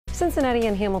Cincinnati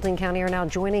and Hamilton County are now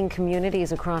joining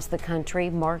communities across the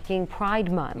country marking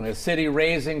Pride Month. The city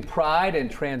raising pride and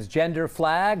transgender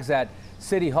flags at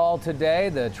City Hall today.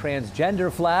 The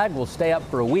transgender flag will stay up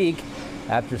for a week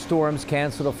after storms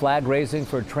canceled a flag raising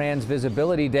for Trans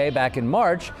Visibility Day back in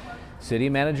March. City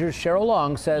Manager Cheryl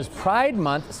Long says Pride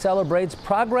Month celebrates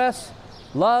progress,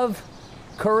 love,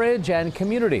 courage, and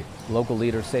community. Local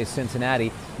leaders say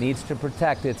Cincinnati needs to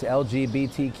protect its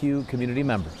LGBTQ community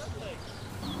members.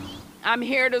 I'm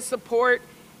here to support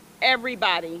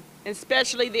everybody,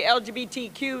 especially the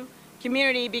LGBTQ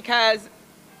community, because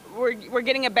we're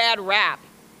getting a bad rap.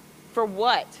 For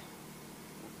what?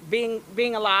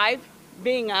 Being alive,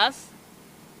 being us.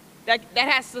 That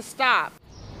has to stop.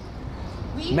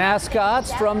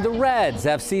 Mascots from the Reds,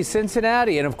 FC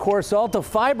Cincinnati, and of course Alta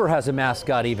Fiber has a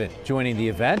mascot even joining the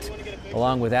event,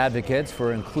 along with advocates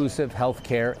for inclusive health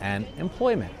care and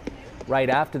employment. Right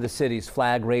after the city's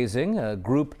flag raising, a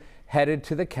group headed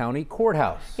to the county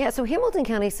courthouse. Yeah, so Hamilton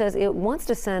County says it wants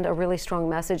to send a really strong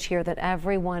message here that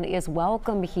everyone is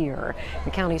welcome here. The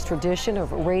county's tradition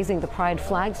of raising the pride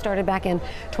flag started back in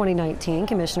 2019.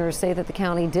 Commissioners say that the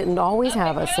county didn't always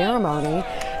have a ceremony.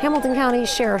 Hamilton County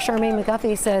Sheriff Charmaine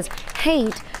McGuffey says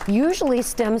hate usually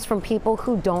stems from people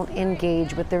who don't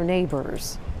engage with their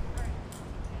neighbors.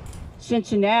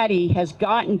 Cincinnati has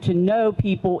gotten to know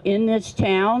people in this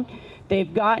town.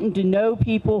 They've gotten to know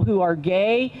people who are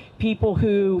gay, people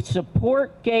who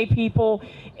support gay people,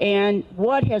 and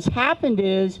what has happened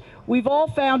is we've all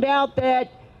found out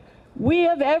that we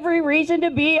have every reason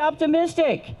to be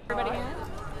optimistic.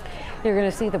 You're going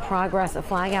to see the progress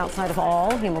flag outside of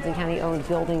all Hamilton County-owned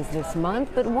buildings this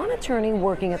month, but one attorney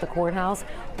working at the courthouse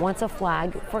wants a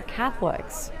flag for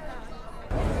Catholics.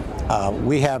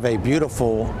 We have a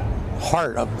beautiful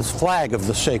flag of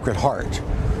the Sacred Heart.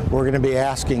 We're going to be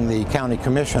asking the county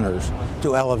commissioners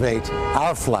to elevate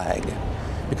our flag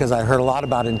because I heard a lot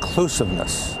about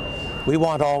inclusiveness. We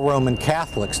want all Roman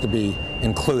Catholics to be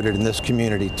included in this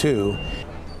community too.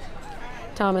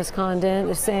 Thomas Condon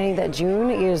is saying that June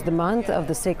is the month of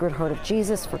the Sacred Heart of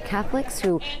Jesus for Catholics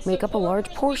who make up a large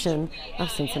portion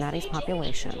of Cincinnati's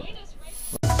population.